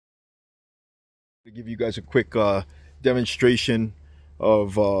To give you guys a quick demonstration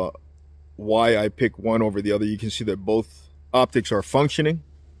of why I pick one over the other. You can see that both optics are functioning,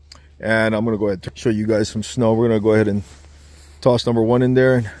 and I'm going to go ahead and show you guys some snow. We're going to go ahead and toss number one in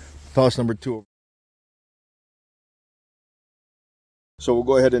there and toss number two. So we'll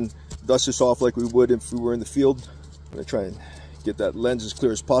go ahead and dust this off like we would if we were in the field. I'm going to try and get that lens as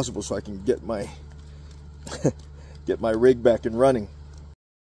clear as possible so I can get my get my rig back and running.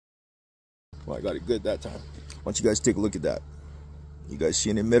 Well, I got it good that time. Why don't you guys take a look at that? You guys see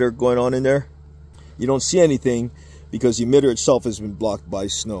an emitter going on in there? You don't see anything because the emitter itself has been blocked by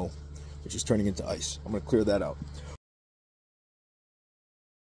snow, which is turning into ice. I'm going to clear that out.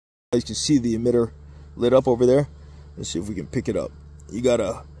 You guys can see the emitter lit up over there. Let's see if we can pick it up. You got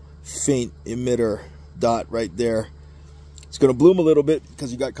a faint emitter dot right there. It's going to bloom a little bit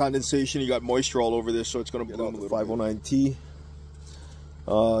because you got condensation, you got moisture all over this, so it's going to bloom a little. 509T.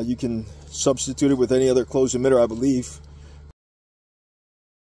 You can substitute it with any other closed emitter, I believe.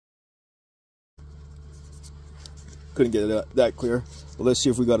 Couldn't get it that clear, but let's see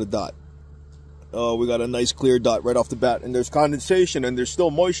if we got a dot. We got a nice clear dot right off the bat, and there's condensation and there's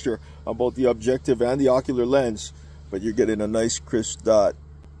still moisture on both the objective and the ocular lens, but you're getting a nice crisp dot.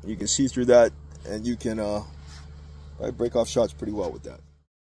 You can see through that, and you can break off shots pretty well with that.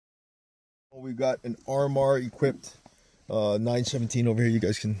 We got an RMR equipped 917 over here. You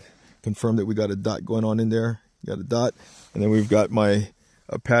guys can confirm that we got a dot going on in there. You got a dot, and then we've got my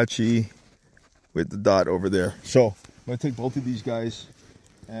Apache with the dot over there. So I'm gonna take both of these guys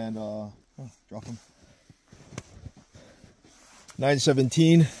and drop them.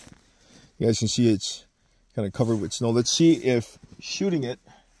 917. You guys can see it's kind of covered with snow. Let's see if shooting it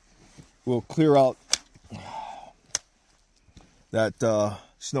will clear out that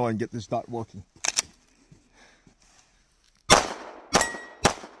snow and get this dot working.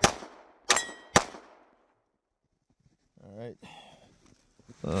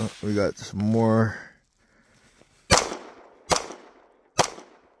 All right, we got some more.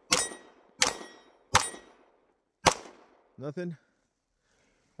 Nothing.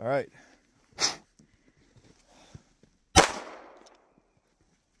 All right.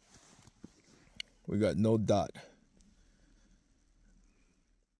 We got no dot.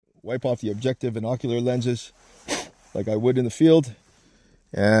 Wipe off the objective and ocular lenses like I would in the field,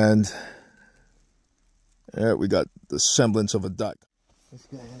 and we got the semblance of a dot. Let's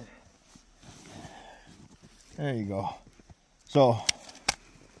go ahead. There you go. So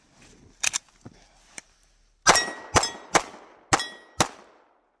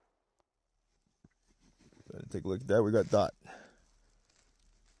take a look at that. We got dot.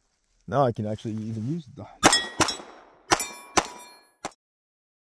 Now I can actually even use the dot.